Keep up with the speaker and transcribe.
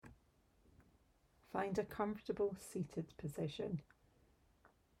Find a comfortable seated position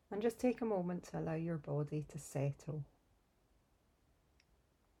and just take a moment to allow your body to settle.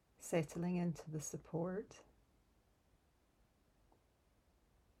 Settling into the support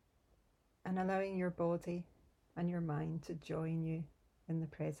and allowing your body and your mind to join you in the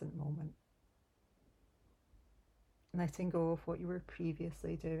present moment. Letting go of what you were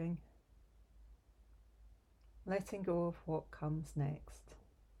previously doing. Letting go of what comes next.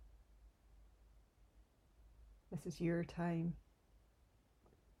 This is your time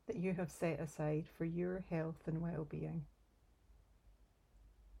that you have set aside for your health and well-being.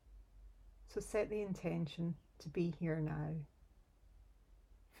 So set the intention to be here now,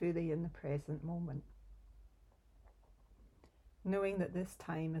 fully in the present moment, knowing that this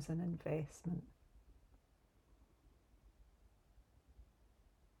time is an investment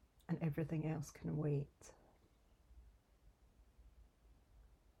and everything else can wait.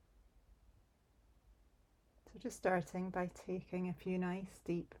 So just starting by taking a few nice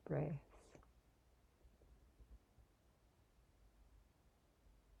deep breaths.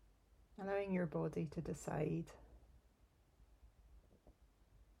 Allowing your body to decide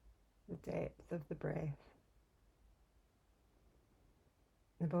the depth of the breath.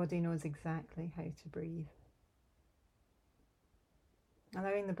 The body knows exactly how to breathe.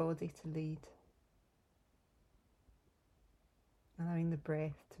 Allowing the body to lead. Allowing the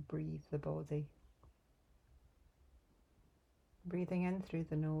breath to breathe the body. Breathing in through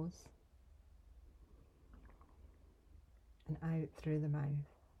the nose and out through the mouth.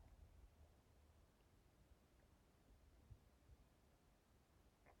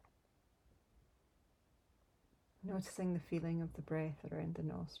 Noticing the feeling of the breath around the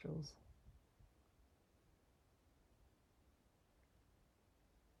nostrils.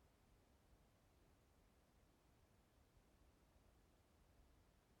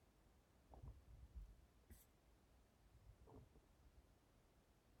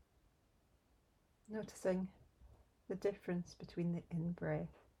 Noticing the difference between the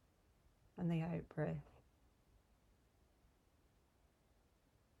in-breath and the out-breath.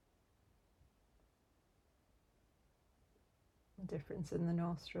 The difference in the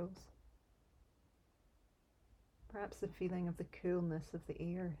nostrils. Perhaps the feeling of the coolness of the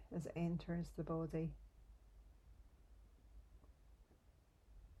air as it enters the body.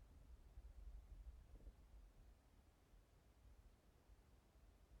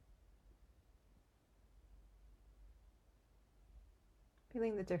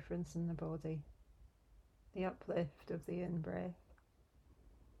 Feeling the difference in the body, the uplift of the in-breath,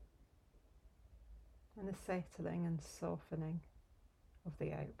 and the settling and softening of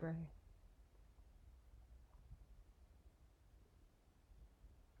the out-breath.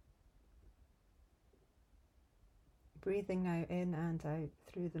 Breathing now in and out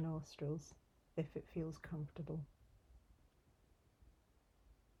through the nostrils, if it feels comfortable.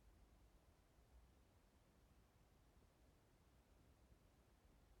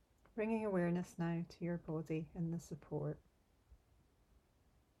 Bringing awareness now to your body and the support.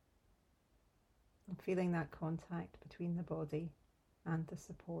 And feeling that contact between the body and the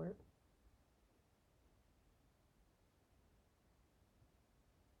support.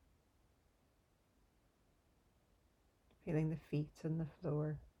 Feeling the feet on the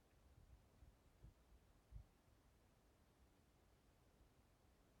floor.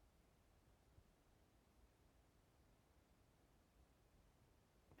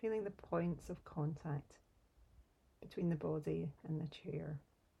 Feeling the points of contact between the body and the chair.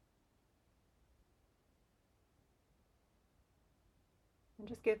 And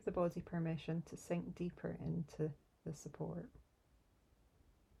just give the body permission to sink deeper into the support.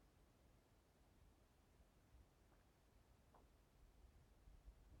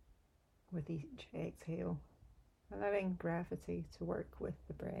 With each exhale, allowing gravity to work with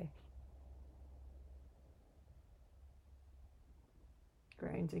the breath,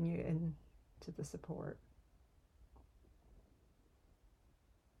 grounding you into the support.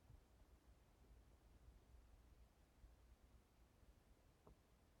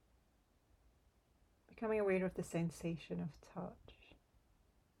 Becoming aware of the sensation of touch.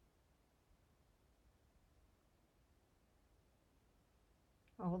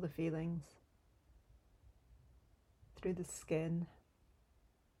 All the feelings through the skin,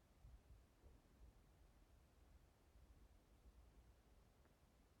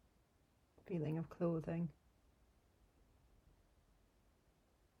 feeling of clothing,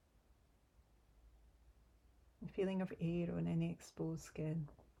 and feeling of air on any exposed skin.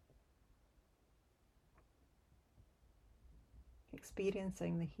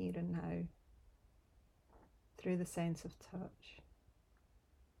 Experiencing the here and now through the sense of touch.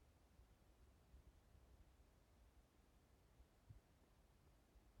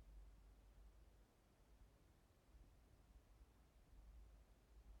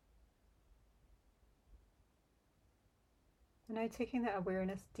 And now taking that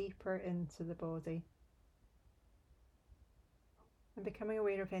awareness deeper into the body and becoming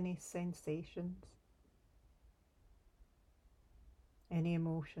aware of any sensations, any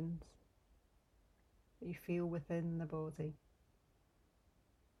emotions that you feel within the body.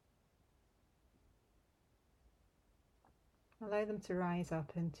 Allow them to rise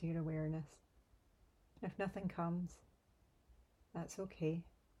up into your awareness. If nothing comes, that's okay.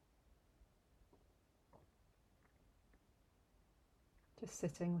 Just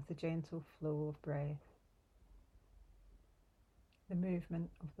sitting with the gentle flow of breath, the movement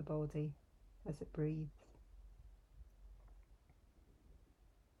of the body as it breathes.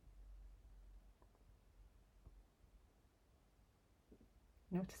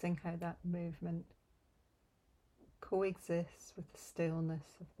 Noticing how that movement coexists with the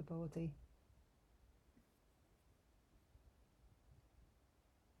stillness of the body.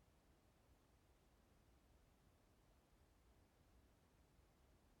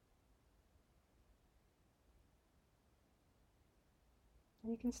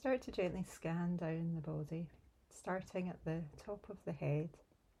 And you can start to gently scan down the body, starting at the top of the head,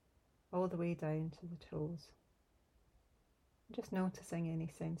 all the way down to the toes. Just noticing any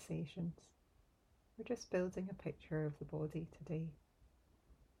sensations. We're just building a picture of the body today.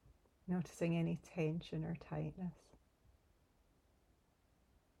 Noticing any tension or tightness.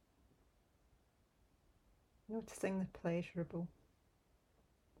 Noticing the pleasurable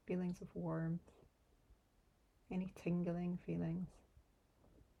feelings of warmth, any tingling feelings,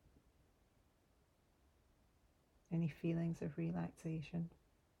 any feelings of relaxation.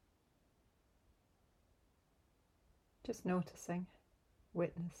 Just noticing,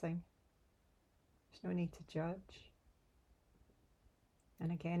 witnessing. There's no need to judge.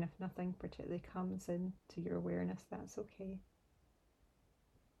 And again, if nothing particularly comes into your awareness, that's okay.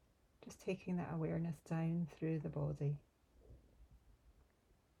 Just taking that awareness down through the body.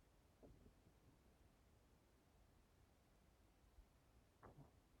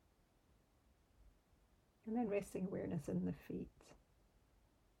 And then resting awareness in the feet.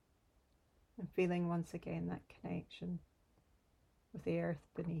 And feeling once again that connection with the earth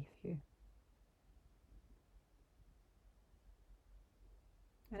beneath you.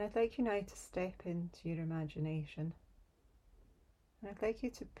 And I'd like you now to step into your imagination. And I'd like you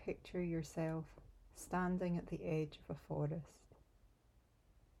to picture yourself standing at the edge of a forest.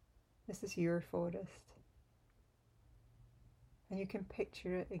 This is your forest. And you can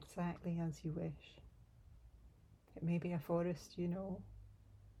picture it exactly as you wish. It may be a forest you know,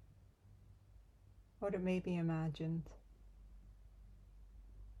 or it may be imagined.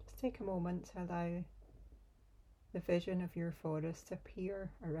 Just take a moment to allow the vision of your forest to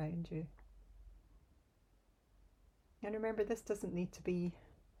appear around you. And remember, this doesn't need to be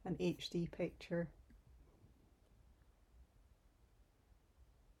an HD picture.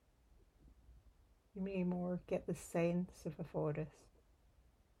 You may more get the sense of a forest,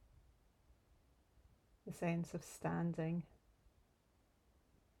 the sense of standing,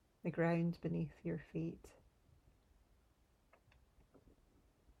 the ground beneath your feet.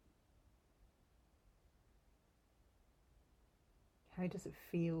 How does it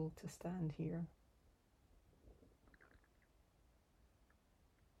feel to stand here?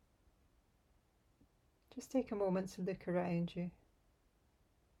 Just take a moment to look around you.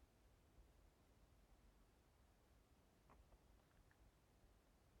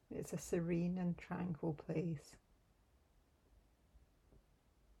 It's a serene and tranquil place.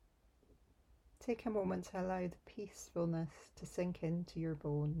 Take a moment to allow the peacefulness to sink into your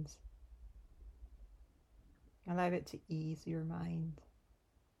bones. Allow it to ease your mind.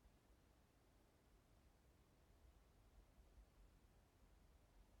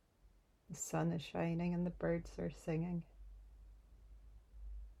 The sun is shining and the birds are singing.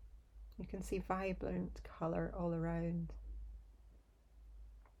 You can see vibrant colour all around.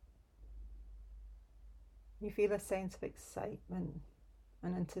 You feel a sense of excitement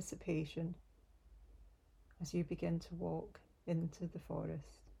and anticipation as you begin to walk into the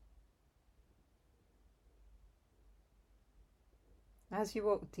forest. As you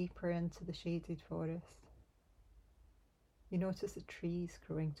walk deeper into the shaded forest, you notice the trees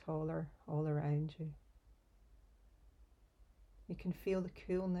growing taller all around you. You can feel the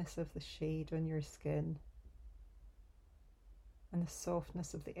coolness of the shade on your skin and the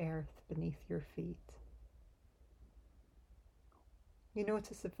softness of the earth beneath your feet. You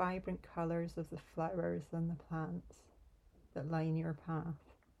notice the vibrant colours of the flowers and the plants that line your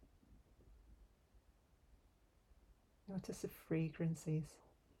path. Notice the fragrances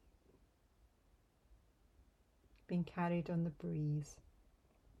being carried on the breeze.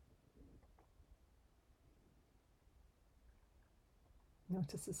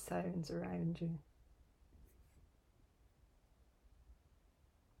 Notice the sounds around you.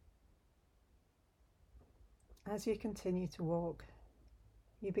 As you continue to walk,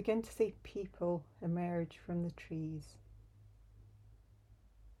 you begin to see people emerge from the trees.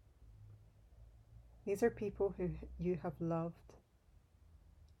 These are people who you have loved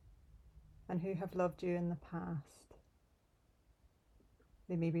and who have loved you in the past.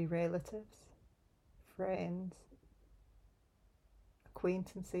 They may be relatives, friends,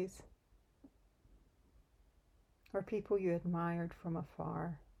 acquaintances, or people you admired from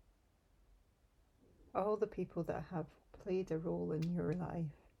afar. All the people that have played a role in your life.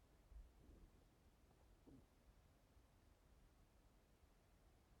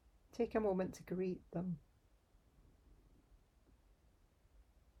 Take a moment to greet them,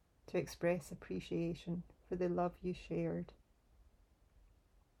 to express appreciation for the love you shared,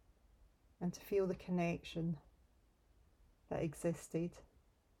 and to feel the connection that existed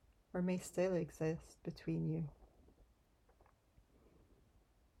or may still exist between you.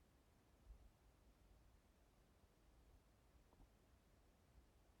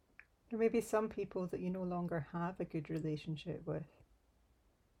 There may be some people that you no longer have a good relationship with.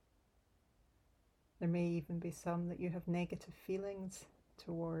 There may even be some that you have negative feelings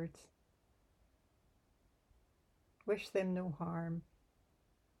towards. Wish them no harm.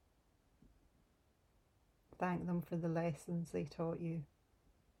 Thank them for the lessons they taught you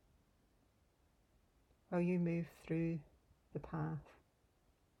while you move through the path.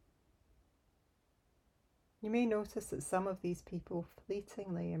 You may notice that some of these people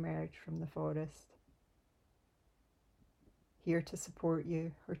fleetingly emerge from the forest, here to support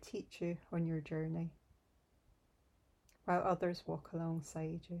you or teach you on your journey, while others walk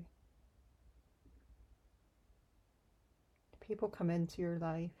alongside you. People come into your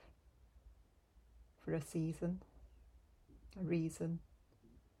life for a season, a reason,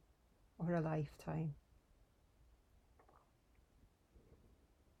 or a lifetime.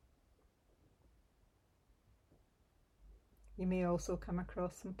 You may also come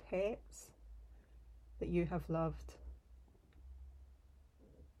across some pets that you have loved.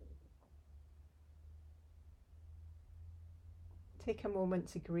 Take a moment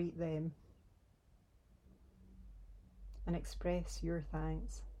to greet them and express your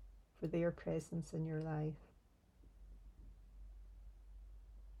thanks for their presence in your life.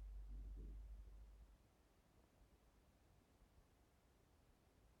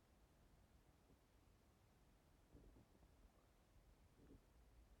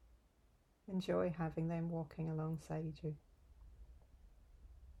 Enjoy having them walking alongside you.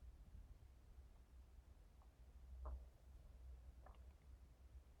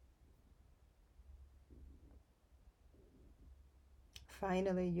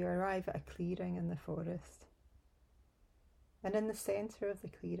 Finally, you arrive at a clearing in the forest. And in the centre of the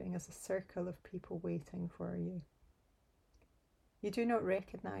clearing is a circle of people waiting for you. You do not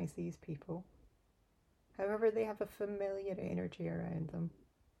recognise these people. However, they have a familiar energy around them.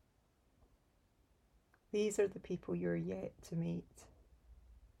 These are the people you're yet to meet.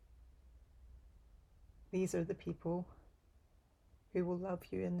 These are the people who will love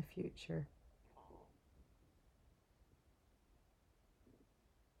you in the future.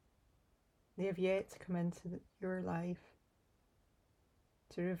 They have yet to come into your life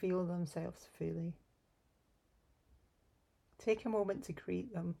to reveal themselves fully. Take a moment to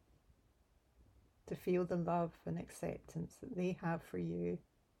greet them, to feel the love and acceptance that they have for you,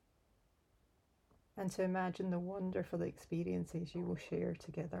 and to imagine the wonderful experiences you will share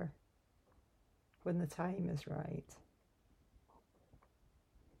together when the time is right.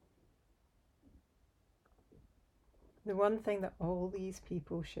 The one thing that all these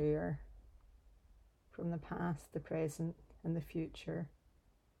people share from the past, the present, and the future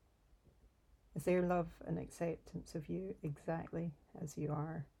is their love and acceptance of you exactly as you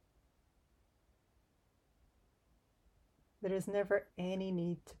are. There is never any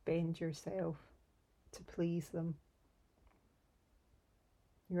need to bend yourself to please them.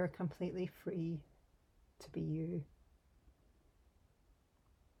 You are completely free to be you.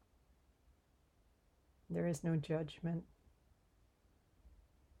 There is no judgment.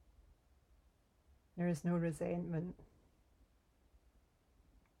 There is no resentment.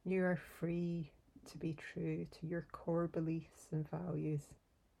 You are free to be true to your core beliefs and values.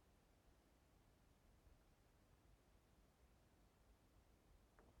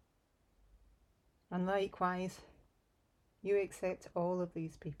 And likewise, you accept all of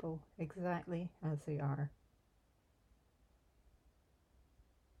these people exactly as they are,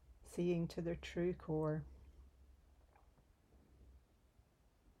 seeing to their true core.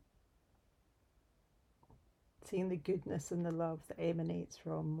 seeing the goodness and the love that emanates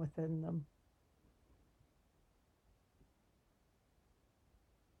from within them.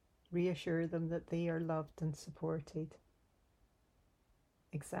 Reassure them that they are loved and supported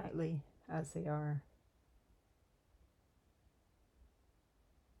exactly as they are.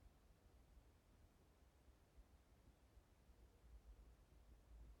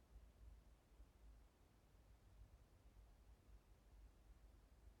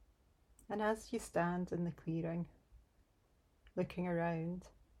 And as you stand in the clearing, looking around,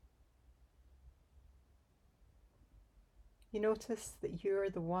 you notice that you're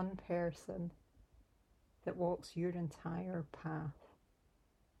the one person that walks your entire path,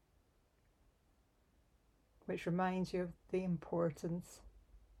 which reminds you of the importance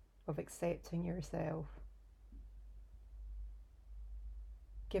of accepting yourself,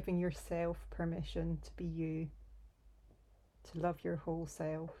 giving yourself permission to be you, to love your whole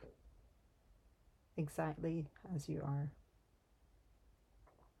self exactly as you are.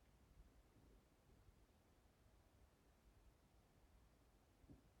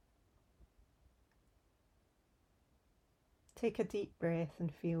 Take a deep breath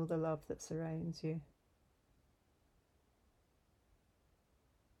and feel the love that surrounds you.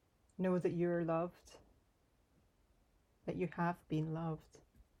 Know that you're loved, that you have been loved,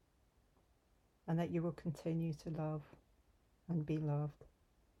 and that you will continue to love and be loved.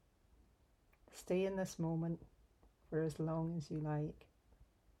 Stay in this moment for as long as you like,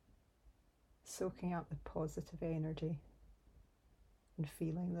 soaking up the positive energy and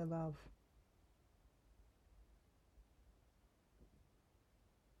feeling the love.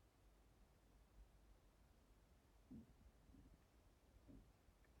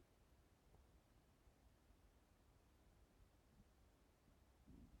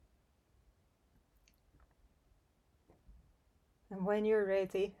 And when you're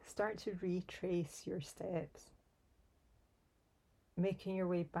ready, start to retrace your steps, making your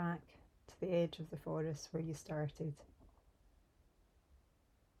way back to the edge of the forest where you started.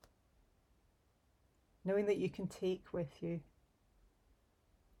 Knowing that you can take with you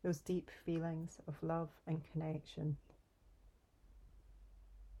those deep feelings of love and connection.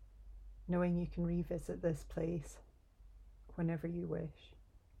 Knowing you can revisit this place whenever you wish.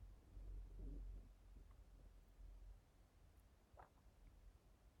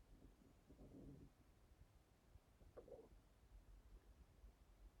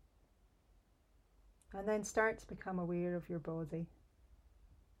 And then start to become aware of your body.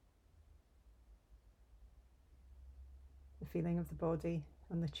 The feeling of the body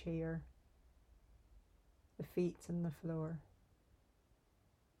on the chair, the feet on the floor.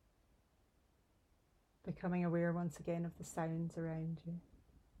 Becoming aware once again of the sounds around you,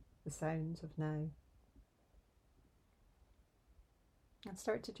 the sounds of now. And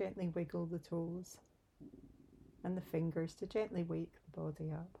start to gently wiggle the toes and the fingers to gently wake the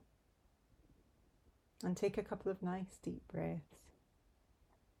body up. And take a couple of nice deep breaths.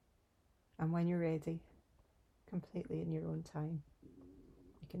 And when you're ready, completely in your own time,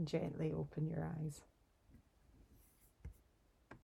 you can gently open your eyes.